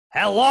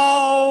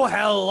Hello,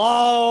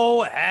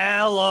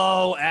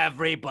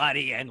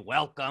 everybody, and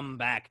welcome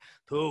back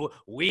to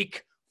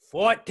week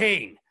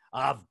 14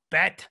 of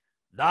Bet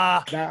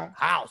the The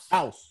House.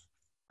 house.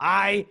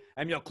 I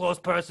am your close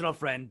personal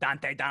friend,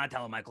 Dante,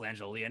 Donatello,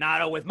 Michelangelo,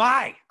 Leonardo, with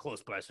my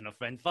close personal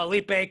friend,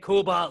 Felipe,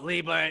 Cuba,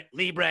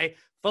 Libre.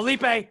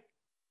 Felipe,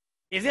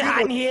 is it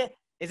hot in here?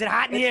 Is it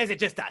hot in here? Is it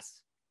just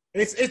us?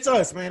 It's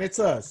us, man. It's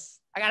us.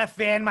 I gotta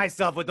fan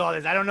myself with all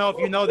this. I don't know if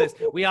you know this.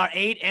 We are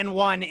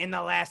 8-1 in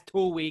the last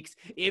 2 weeks.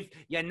 If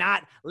you're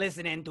not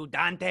listening to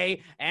Dante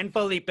and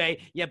Felipe,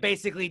 you're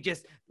basically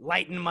just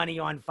lighting money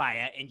on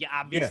fire, and you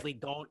obviously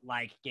don't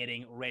like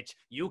getting rich.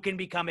 You can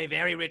become a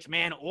very rich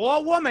man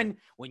or woman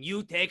when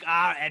you take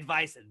our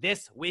advice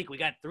this week. We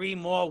got 3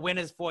 more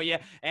winners for you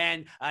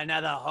and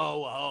another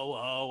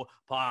ho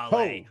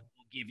parlay. Ho.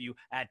 Give you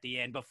at the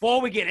end. Before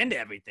we get into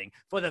everything,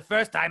 for the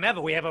first time ever,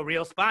 we have a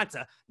real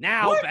sponsor.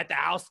 Now, What? Bet the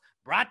House,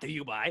 brought to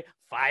you by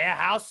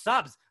Firehouse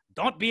Subs.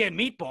 Don't be a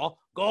meatball.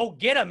 Go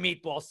get a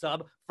meatball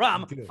sub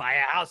from Good.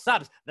 Firehouse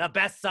Subs. The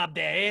best sub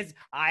there is.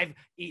 I've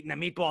eaten a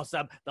meatball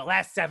sub the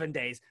last 7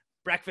 days.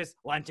 Breakfast,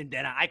 lunch, and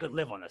dinner. I could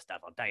live on this stuff.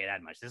 I'll tell you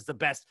that much. This is the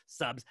best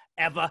subs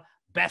ever.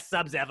 Best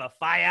subs ever.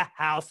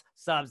 Firehouse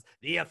Subs,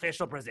 the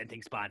official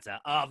presenting sponsor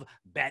of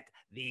Bet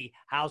the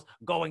House.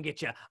 Go and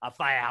get you a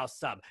Firehouse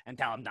sub and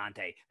tell them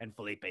Dante and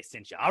Felipe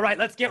sent you. All right,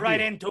 let's get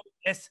right into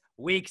this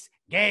week's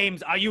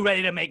games. Are you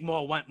ready to make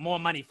more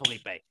money,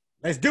 Felipe?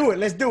 Let's do it.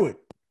 Let's do it.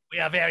 We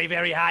are very,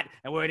 very hot,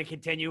 and we're going to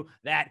continue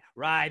that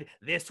ride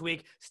this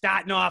week,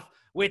 starting off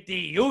with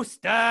the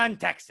Houston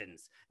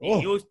Texans. The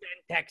Houston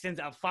Texans,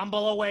 a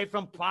fumble away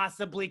from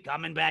possibly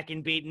coming back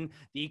and beating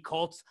the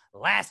Colts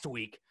last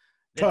week.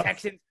 The Tough.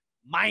 Texans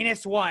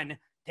 -1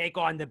 take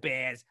on the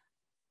Bears.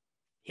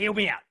 Hear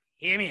me out.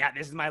 Hear me out.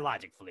 This is my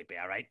logic, Felipe,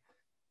 all right?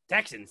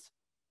 Texans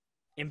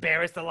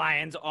embarrassed the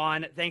Lions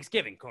on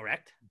Thanksgiving,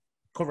 correct?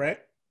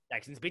 Correct.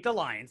 Texans beat the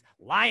Lions.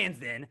 Lions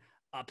then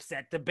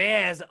upset the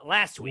Bears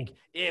last week.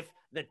 If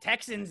the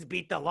Texans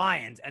beat the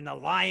Lions and the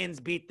Lions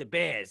beat the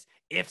Bears,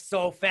 if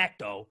so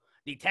facto,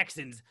 the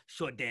Texans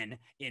should then,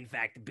 in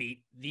fact,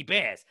 beat the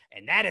Bears.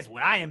 And that is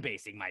what I am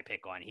basing my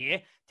pick on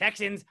here.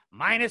 Texans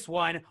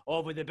 -1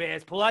 over the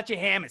Bears. Pull out your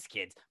hammers,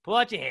 kids. Pull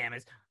out your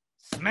hammers.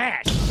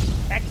 Smash.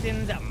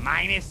 Texans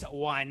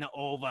 -1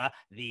 over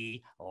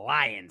the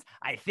Lions.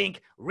 I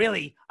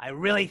really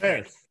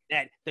think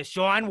that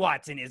Deshaun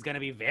Watson is going to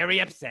be very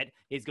upset.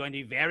 He's going to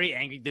be very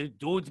angry. The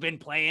dude's been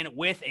playing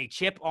with a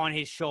chip on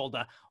his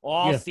shoulder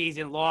all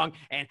season long.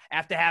 And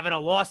after having a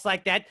loss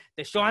like that,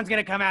 Deshaun's going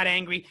to come out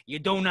angry. You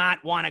do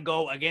not want to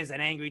go against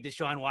an angry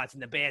Deshaun Watson.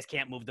 The Bears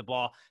can't move the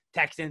ball.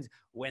 Texans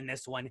win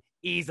this one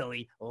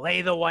easily.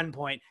 Lay the 1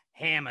 point.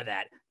 Hammer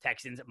that.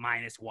 Texans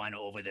 -1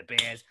 over the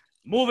Bears.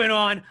 Moving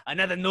on,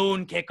 another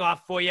noon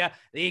kickoff for you.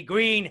 The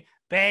Green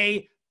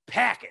Bay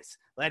Packers,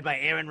 led by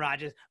Aaron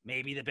Rodgers,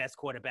 maybe the best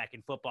quarterback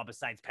in football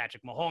besides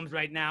Patrick Mahomes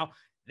right now.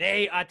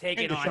 They are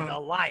taking on the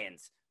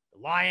Lions. The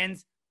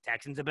Lions,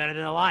 Texans are better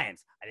than the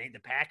Lions. I think the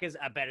Packers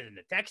are better than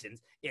the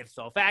Texans. If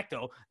so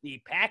facto, the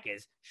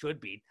Packers should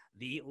beat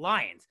the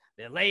Lions.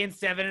 They're laying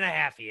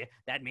 7.5 here.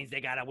 That means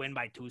they got to win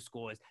by 2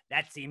 scores.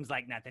 That seems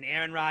like nothing.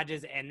 Aaron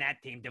Rodgers and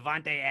that team,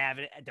 Devontae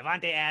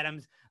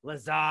Adams,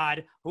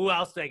 Lazard. Who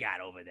else they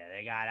got over there?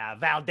 They got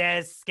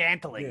Valdez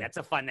Scantling. That's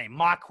a fun name.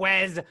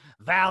 Marquez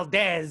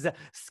Valdez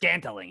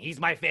Scantling.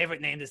 He's my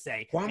favorite name to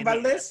say. Juan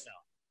Valdez?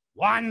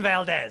 Juan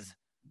Valdez.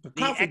 The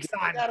confidence.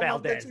 Exxon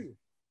Valdez.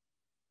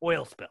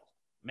 Oil spill.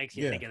 Makes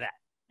you think of that.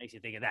 Makes you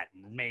think of that.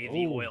 May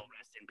the oil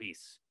rest in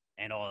peace.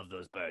 And all of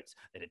those birds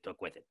that it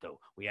took with it, too.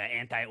 We are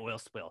anti-oil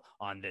spill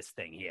on this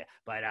thing here.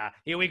 But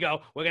here we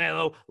go. We're going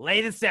to lay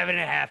the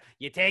 7.5.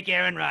 You take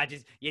Aaron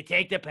Rodgers. You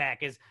take the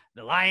Packers.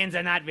 The Lions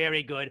are not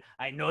very good.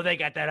 I know they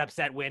got that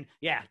upset win.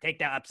 Yeah, take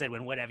that upset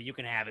win. Whatever. You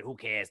can have it. Who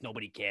cares?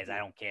 Nobody cares. I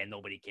don't care.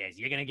 Nobody cares.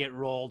 You're going to get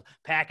rolled.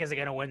 Packers are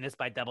going to win this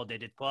by double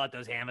digits. Pull out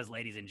those hammers,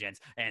 ladies and gents,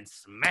 and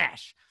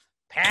smash.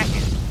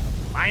 Packers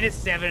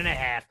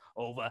 -7.5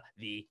 over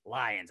the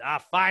Lions. Our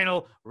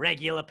final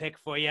regular pick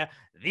for you,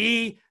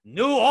 the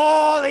New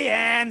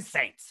Orleans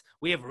Saints.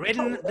 We have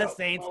ridden the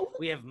Saints.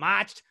 We have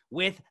marched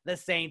with the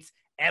Saints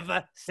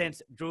ever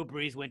since Drew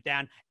Brees went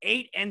down.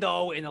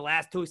 8-0 in the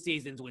last 2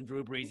 seasons when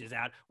Drew Brees is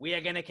out. We are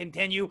going to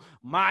continue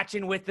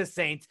marching with the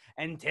Saints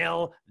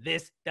until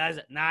this does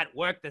not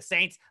work. The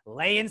Saints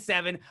laying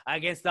 7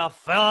 against the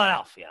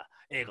Philadelphia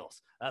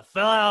Eagles. The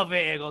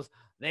Philadelphia Eagles,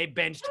 they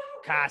benched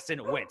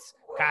Carson Wentz.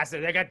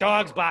 They got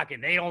dogs barking.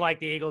 They don't like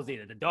the Eagles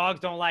either. The dogs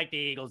don't like the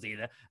Eagles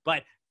either.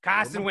 But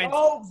Carson Wentz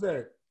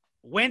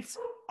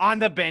on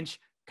the bench.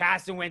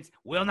 Carson Wentz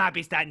will not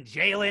be starting.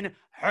 Jalen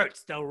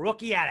Hurts, the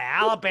rookie out of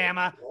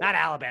Alabama. Not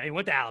Alabama. He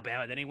went to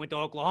Alabama. Then he went to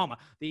Oklahoma.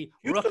 The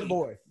rookie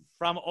boy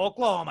from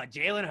Oklahoma,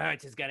 Jalen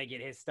Hurts, is going to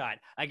get his start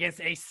against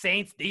a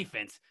Saints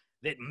defense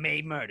that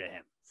may murder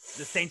him.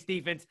 The Saints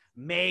defense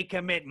may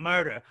commit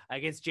murder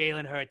against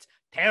Jalen Hurts.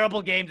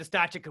 Terrible game to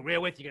start your career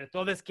with. You're going to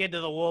throw this kid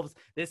to the Wolves.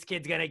 This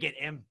kid's going to get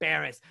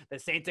embarrassed. The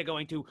Saints are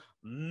going to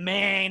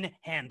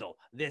manhandle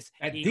this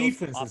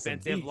Eagles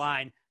offensive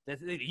line.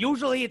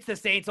 Usually it's the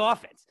Saints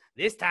offense.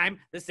 This time,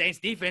 the Saints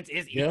defense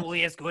is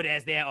equally as good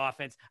as their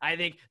offense. I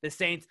think the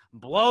Saints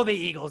blow the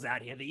Eagles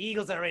out here. The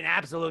Eagles are in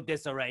absolute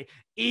disarray.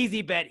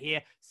 Easy bet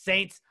here.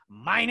 Saints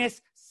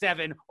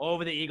 -7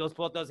 over the Eagles.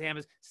 Pull up those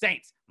hammers.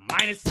 Saints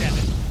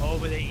 -7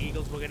 over the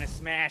Eagles. We're going to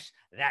smash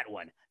that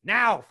one.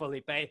 Now,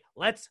 Felipe,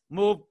 let's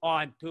move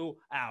on to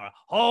our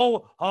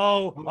ho,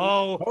 ho,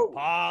 ho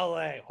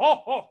parlay. Ho,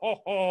 ho,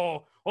 ho,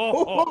 ho.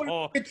 Oh, oh,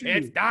 oh.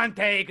 It's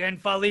Dante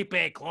and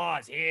Felipe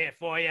clause here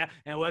for you,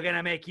 and we're going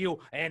to make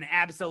you an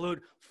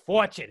absolute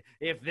fortune.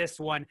 If this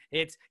one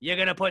hits, you're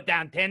going to put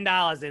down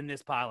 $10 in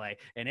this parlay,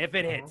 and if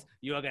it hits,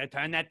 you are going to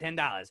turn that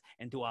 $10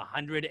 into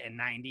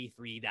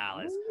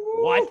 $193.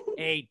 What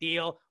a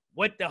deal.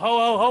 What the ho,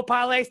 ho, ho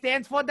parlay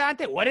stands for,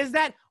 Dante? What is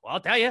that? Well,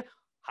 I'll tell you.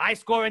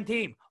 High-scoring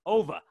team,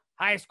 over.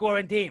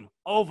 High-scoring team,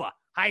 over.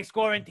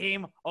 High-scoring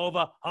team,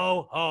 over.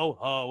 Ho, ho,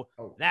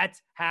 ho.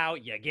 That's how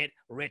you get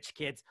rich,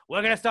 kids.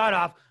 We're going to start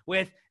off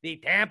with the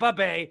Tampa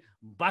Bay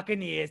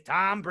Buccaneers.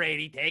 Tom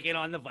Brady taking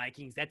on the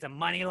Vikings. That's a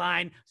money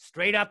line,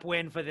 straight-up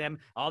win for them.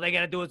 All they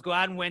got to do is go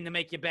out and win to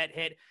make your bet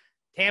hit.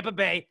 Tampa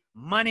Bay,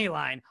 money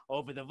line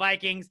over the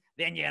Vikings.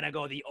 Then you're going to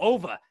go the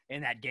over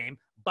in that game.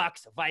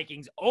 Bucks,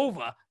 Vikings,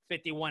 over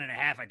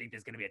 51.5. I think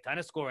there's going to be a ton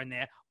of score in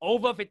there.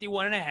 Over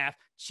 51.5.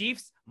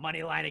 Chiefs,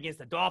 money line against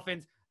the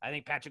Dolphins. I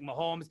think Patrick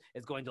Mahomes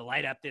is going to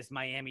light up this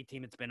Miami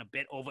team. It's been a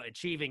bit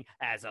overachieving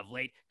as of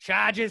late.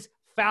 Chargers,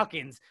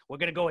 Falcons, we're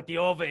going to go with the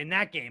over in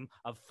that game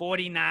of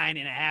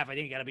 49.5. I think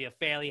it's going to be a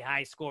fairly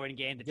high-scoring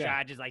game. The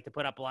Chargers like to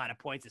put up a lot of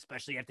points,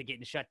 especially after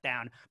getting shut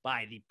down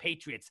by the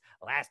Patriots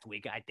last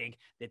week. I think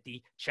that the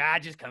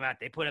Chargers come out.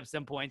 They put up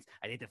some points.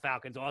 I think the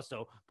Falcons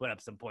also put up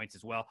some points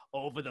as well.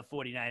 Over the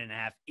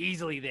 49.5,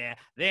 easily there.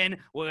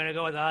 Then we're going to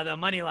go with the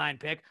money line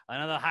pick,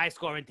 another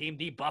high-scoring team,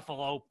 the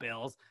Buffalo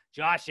Bills.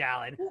 Josh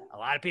Allen. A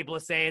lot of people are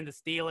saying the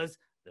Steelers,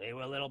 they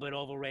were a little bit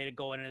overrated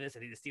going into this. I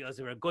think the Steelers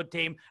are a good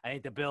team. I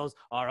think the Bills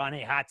are on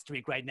a hot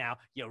streak right now.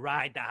 You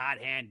ride the hot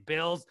hand.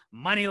 Bills,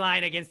 money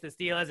line against the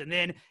Steelers. And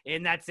then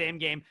in that same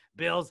game,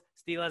 Bills,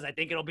 Steelers, I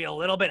think it'll be a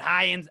little bit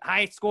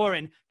high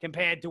scoring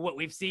compared to what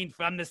we've seen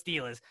from the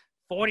Steelers.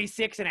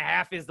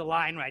 46.5 is the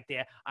line right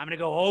there. I'm going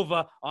to go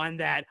over on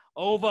that.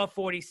 Over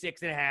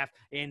 46.5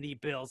 in the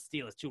Bills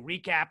Steelers. To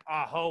recap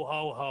our ho,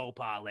 ho, ho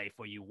parlay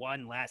for you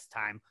one last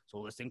time, so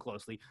listen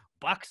closely.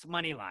 Bucks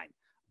money line.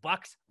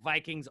 Bucks,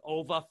 Vikings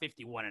over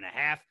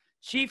 51.5.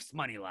 Chiefs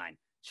money line.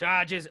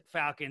 Chargers,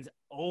 Falcons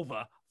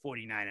over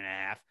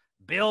 49.5.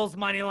 Bills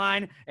money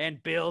line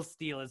and Bills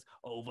Steelers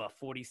over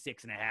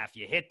 46.5.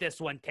 You hit this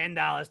one,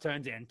 $10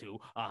 turns into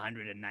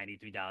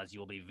 $193.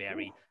 You'll be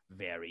very,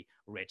 very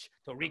rich.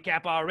 To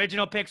recap our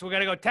original picks, we're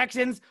going to go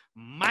Texans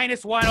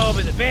 -1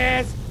 over the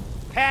Bears,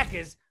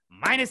 Packers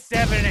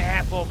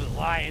 -7.5 over the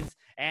Lions,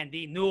 and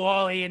the New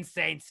Orleans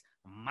Saints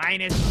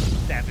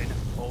 -7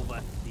 over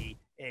the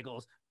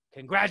Eagles.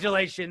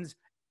 Congratulations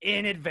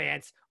in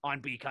advance on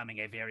becoming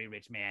a very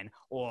rich man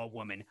or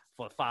woman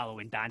for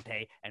following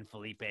Dante and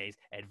Felipe's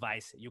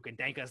advice. You can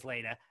thank us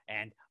later,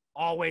 and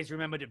always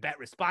remember to bet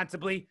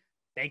responsibly.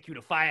 Thank you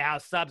to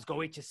Firehouse Subs.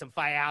 Go eat you some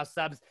Firehouse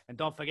Subs, and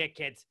don't forget,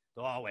 kids,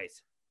 to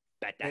always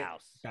bet the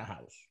house. The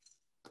house.